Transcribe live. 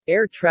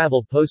Air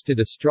travel posted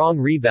a strong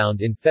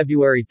rebound in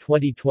February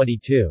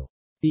 2022.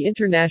 The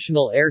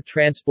International Air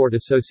Transport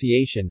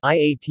Association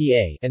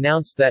 (IATA)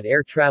 announced that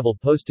air travel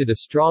posted a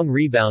strong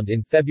rebound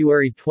in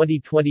February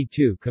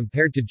 2022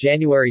 compared to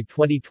January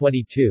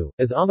 2022,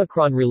 as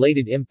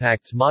Omicron-related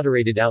impacts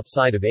moderated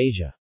outside of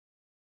Asia.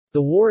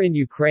 The war in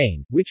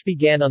Ukraine, which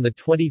began on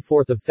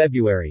 24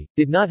 February,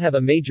 did not have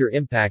a major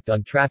impact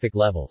on traffic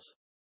levels.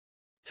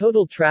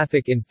 Total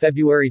traffic in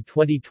February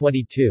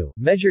 2022,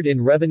 measured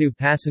in revenue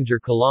passenger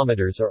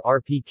kilometers or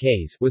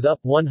RPKs, was up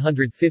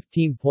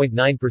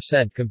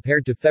 115.9%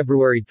 compared to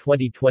February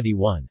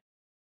 2021.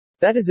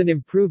 That is an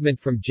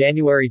improvement from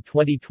January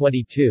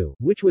 2022,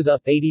 which was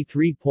up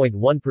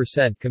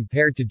 83.1%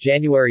 compared to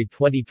January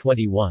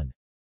 2021.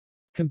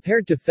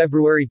 Compared to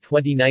February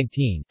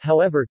 2019,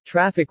 however,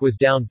 traffic was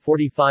down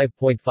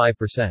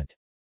 45.5%.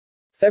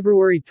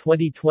 February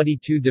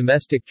 2022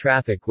 domestic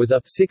traffic was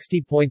up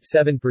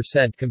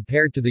 60.7%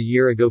 compared to the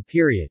year-ago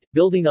period,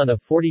 building on a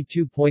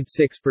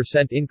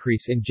 42.6%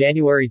 increase in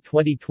January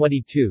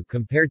 2022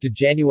 compared to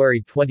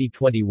January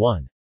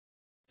 2021.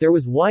 There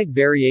was wide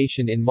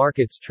variation in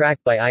markets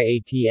tracked by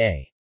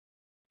IATA.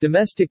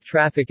 Domestic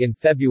traffic in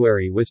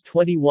February was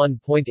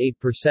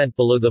 21.8%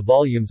 below the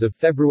volumes of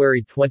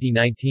February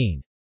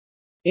 2019.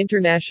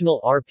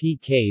 International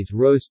RPKs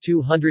rose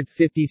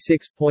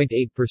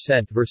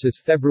 256.8%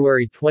 versus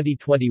February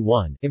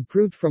 2021,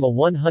 improved from a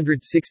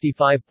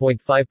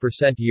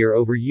 165.5%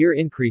 year-over-year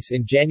increase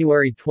in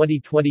January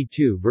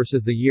 2022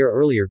 versus the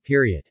year-earlier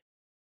period.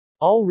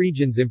 All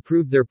regions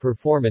improved their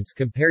performance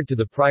compared to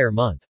the prior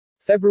month.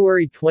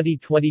 February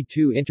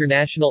 2022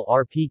 international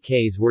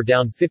RPKs were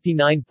down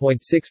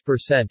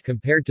 59.6%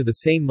 compared to the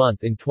same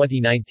month in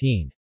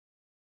 2019.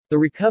 The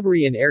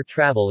recovery in air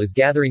travel is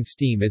gathering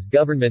steam as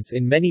governments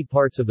in many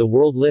parts of the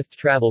world lift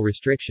travel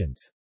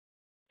restrictions.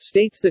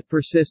 States that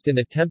persist in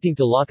attempting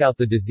to lock out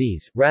the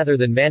disease, rather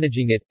than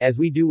managing it, as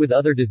we do with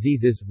other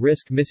diseases,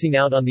 risk missing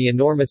out on the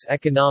enormous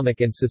economic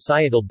and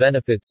societal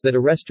benefits that a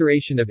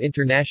restoration of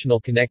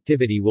international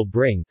connectivity will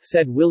bring,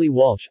 said Willie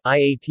Walsh,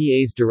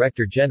 IATA's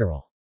Director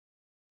General.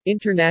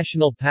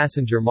 International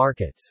passenger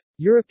markets.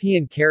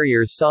 European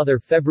carriers saw their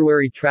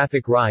February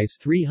traffic rise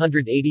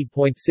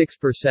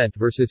 380.6%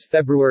 versus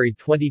February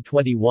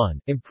 2021,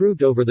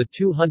 improved over the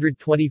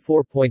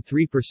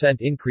 224.3%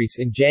 increase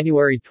in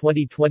January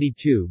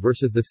 2022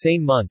 versus the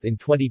same month in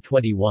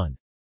 2021.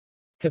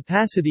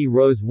 Capacity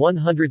rose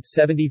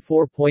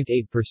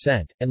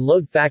 174.8%, and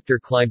load factor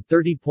climbed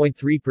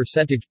 30.3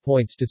 percentage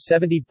points to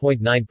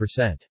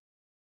 70.9%.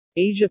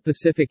 Asia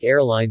Pacific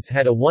Airlines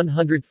had a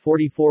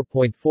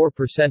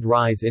 144.4%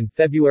 rise in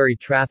February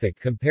traffic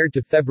compared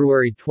to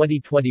February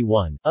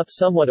 2021, up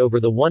somewhat over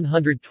the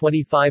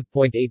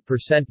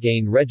 125.8%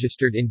 gain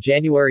registered in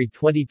January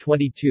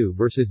 2022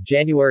 versus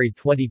January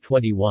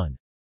 2021.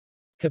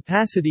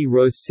 Capacity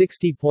rose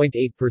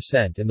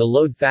 60.8% and the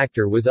load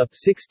factor was up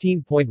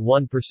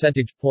 16.1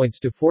 percentage points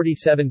to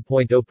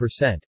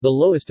 47.0%, the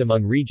lowest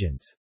among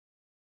regions.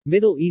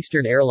 Middle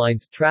Eastern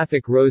Airlines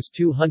traffic rose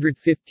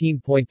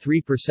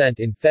 215.3%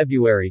 in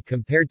February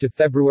compared to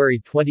February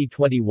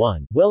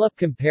 2021, well up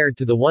compared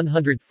to the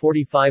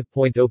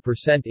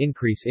 145.0%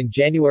 increase in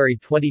January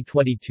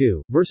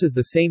 2022, versus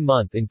the same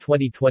month in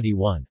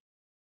 2021.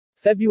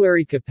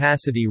 February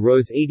capacity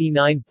rose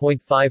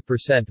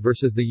 89.5%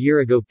 versus the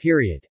year-ago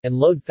period, and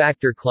load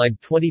factor climbed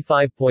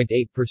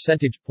 25.8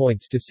 percentage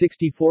points to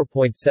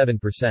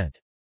 64.7%.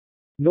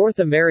 North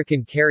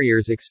American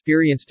carriers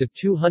experienced a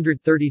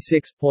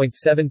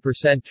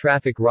 236.7%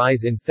 traffic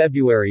rise in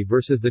February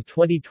versus the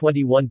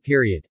 2021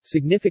 period,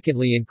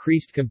 significantly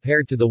increased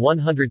compared to the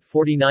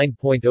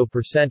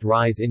 149.0%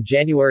 rise in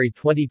January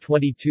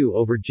 2022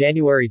 over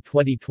January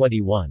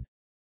 2021.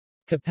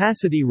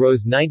 Capacity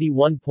rose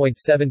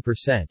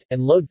 91.7%,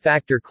 and load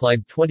factor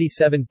climbed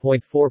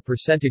 27.4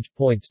 percentage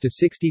points to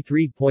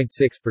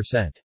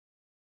 63.6%.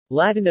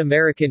 Latin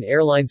American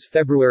Airlines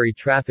February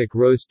traffic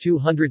rose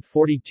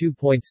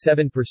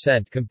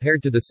 242.7%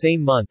 compared to the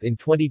same month in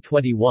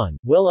 2021,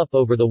 well up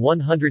over the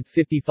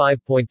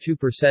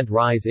 155.2%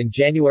 rise in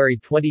January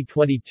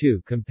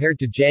 2022 compared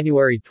to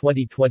January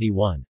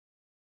 2021.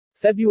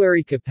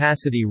 February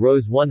capacity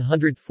rose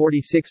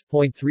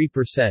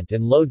 146.3%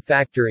 and load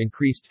factor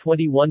increased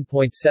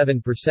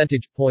 21.7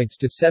 percentage points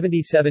to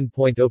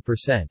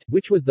 77.0%,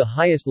 which was the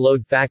highest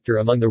load factor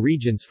among the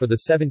regions for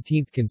the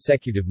 17th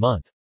consecutive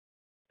month.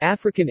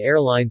 African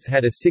Airlines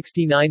had a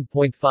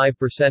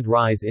 69.5%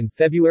 rise in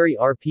February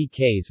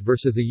RPKs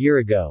versus a year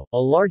ago, a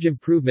large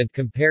improvement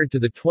compared to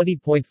the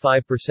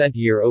 20.5%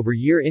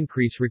 year-over-year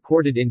increase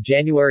recorded in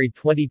January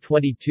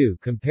 2022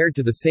 compared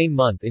to the same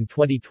month in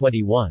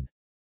 2021.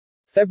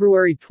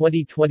 February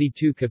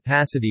 2022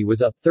 capacity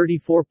was up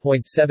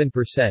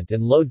 34.7%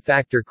 and load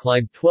factor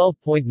climbed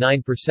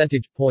 12.9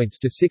 percentage points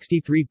to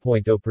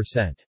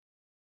 63.0%.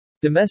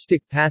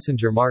 Domestic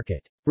passenger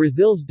market.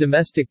 Brazil's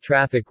domestic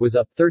traffic was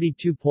up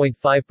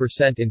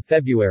 32.5% in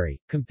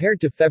February, compared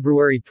to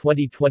February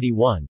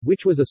 2021,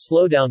 which was a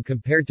slowdown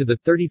compared to the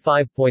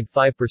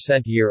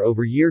 35.5%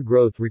 year-over-year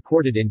growth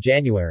recorded in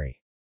January.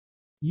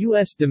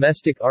 U.S.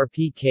 domestic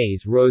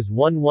RPKs rose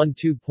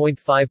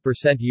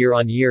 112.5%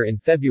 year-on-year in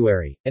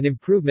February, an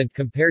improvement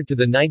compared to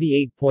the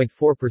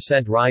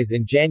 98.4% rise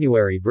in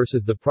January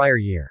versus the prior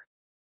year.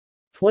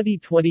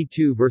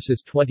 2022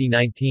 versus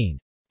 2019.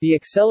 The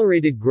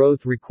accelerated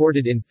growth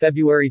recorded in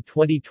February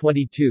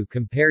 2022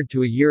 compared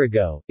to a year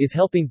ago, is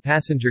helping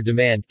passenger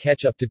demand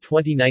catch up to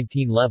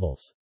 2019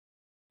 levels.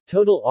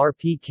 Total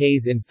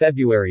RPKs in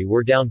February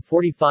were down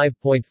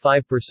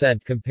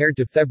 45.5% compared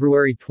to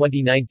February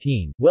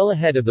 2019, well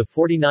ahead of the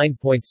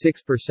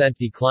 49.6%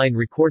 decline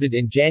recorded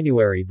in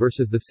January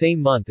versus the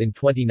same month in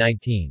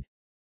 2019.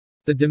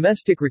 The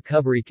domestic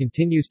recovery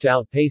continues to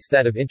outpace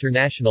that of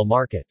international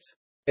markets.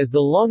 As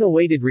the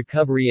long-awaited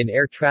recovery in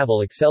air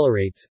travel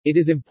accelerates, it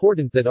is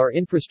important that our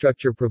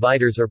infrastructure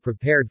providers are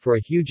prepared for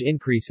a huge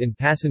increase in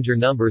passenger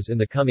numbers in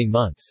the coming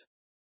months.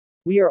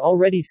 We are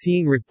already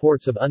seeing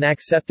reports of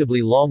unacceptably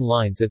long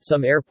lines at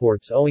some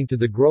airports owing to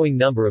the growing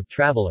number of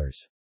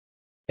travelers.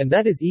 And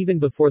that is even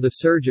before the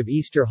surge of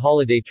Easter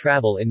holiday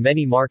travel in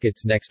many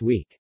markets next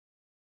week.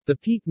 The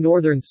peak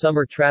northern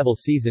summer travel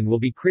season will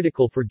be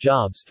critical for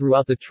jobs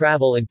throughout the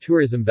travel and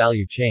tourism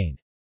value chain.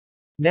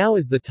 Now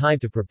is the time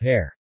to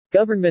prepare.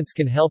 Governments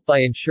can help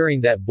by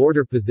ensuring that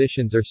border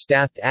positions are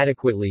staffed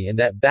adequately and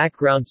that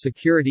background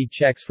security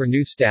checks for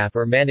new staff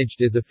are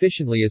managed as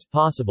efficiently as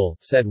possible,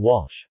 said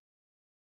Walsh.